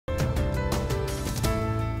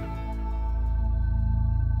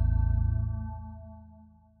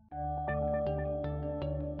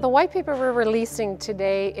The white paper we're releasing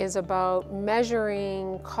today is about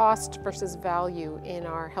measuring cost versus value in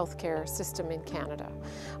our healthcare system in Canada.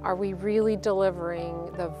 Are we really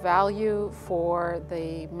delivering the value for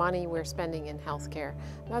the money we're spending in healthcare?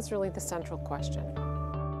 That's really the central question.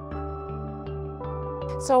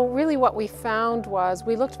 So really what we found was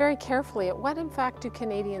we looked very carefully at what in fact do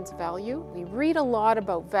Canadians value. We read a lot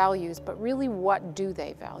about values, but really what do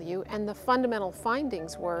they value? And the fundamental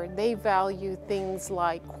findings were they value things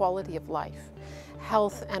like quality of life,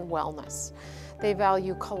 health and wellness. They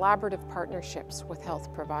value collaborative partnerships with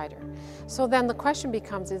health provider. So then the question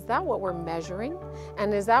becomes, is that what we're measuring?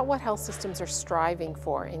 And is that what health systems are striving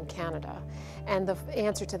for in Canada? And the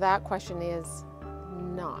answer to that question is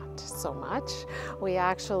not so much. We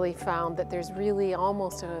actually found that there's really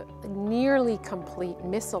almost a nearly complete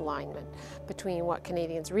misalignment between what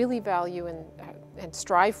Canadians really value and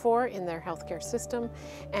strive for in their healthcare system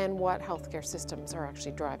and what healthcare systems are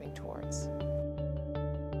actually driving towards.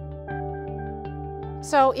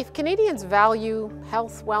 So if Canadians value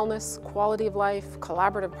health, wellness, quality of life,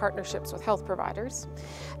 collaborative partnerships with health providers,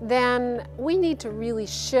 then we need to really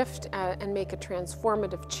shift and make a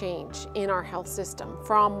transformative change in our health system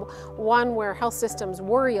from one where health systems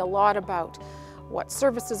worry a lot about what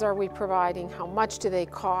services are we providing, how much do they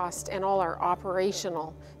cost, and all our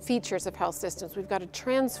operational features of health systems. We've got to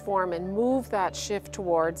transform and move that shift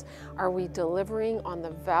towards, are we delivering on the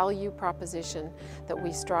value proposition that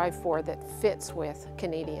we strive for that fits with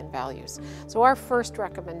Canadian values? So our first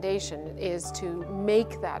recommendation is to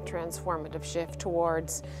make that transformative shift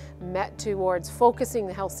towards focusing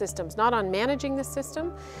the health systems, not on managing the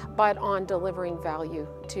system, but on delivering value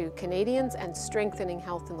to Canadians and strengthening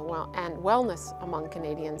health and wellness among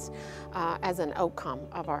Canadians as an outcome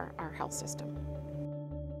of our health system.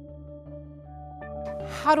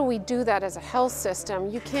 How do we do that as a health system?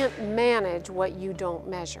 You can't manage what you don't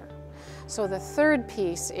measure. So the third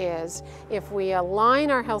piece is, if we align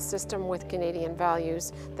our health system with Canadian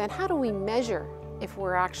values, then how do we measure if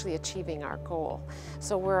we're actually achieving our goal?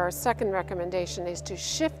 So where our second recommendation is to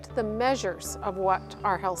shift the measures of what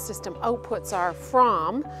our health system outputs are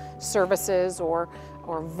from services or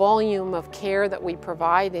volume of care that we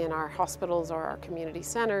provide in our hospitals or our community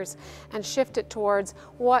centers, and shift it towards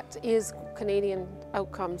what is Canadian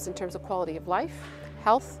outcomes in terms of quality of life,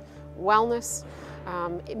 health, wellness,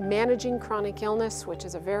 managing chronic illness, which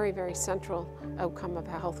is a very, very central outcome of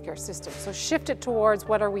a healthcare system. So shift it towards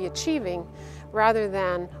what are we achieving rather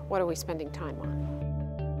than what are we spending time on.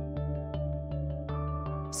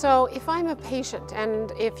 So if I'm a patient,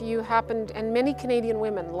 and and many Canadian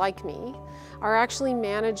women like me are actually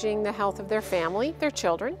managing the health of their family, their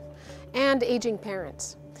children, and aging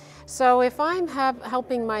parents. So if I'm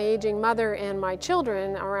helping my aging mother and my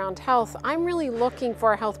children around health, I'm really looking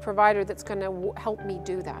for a health provider that's going to help me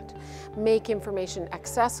do that. Make information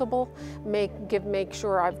accessible, make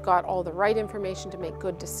sure I've got all the right information to make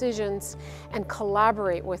good decisions, and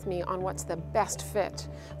collaborate with me on what's the best fit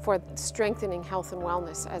for strengthening health and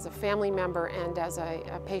wellness as a family member and as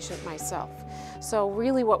a patient myself. So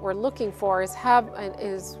really what we're looking for is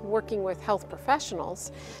working with health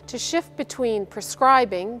professionals to shift between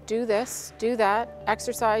prescribing, do this, do that,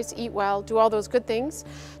 exercise, eat well, do all those good things,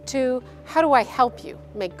 to how do I help you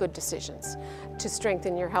make good decisions to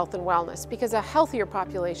strengthen your health and wellness? Because a healthier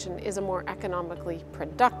population is a more economically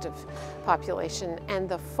productive population, and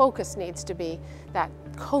the focus needs to be that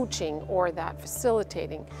coaching or that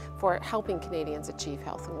facilitating for helping Canadians achieve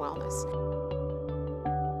health and wellness.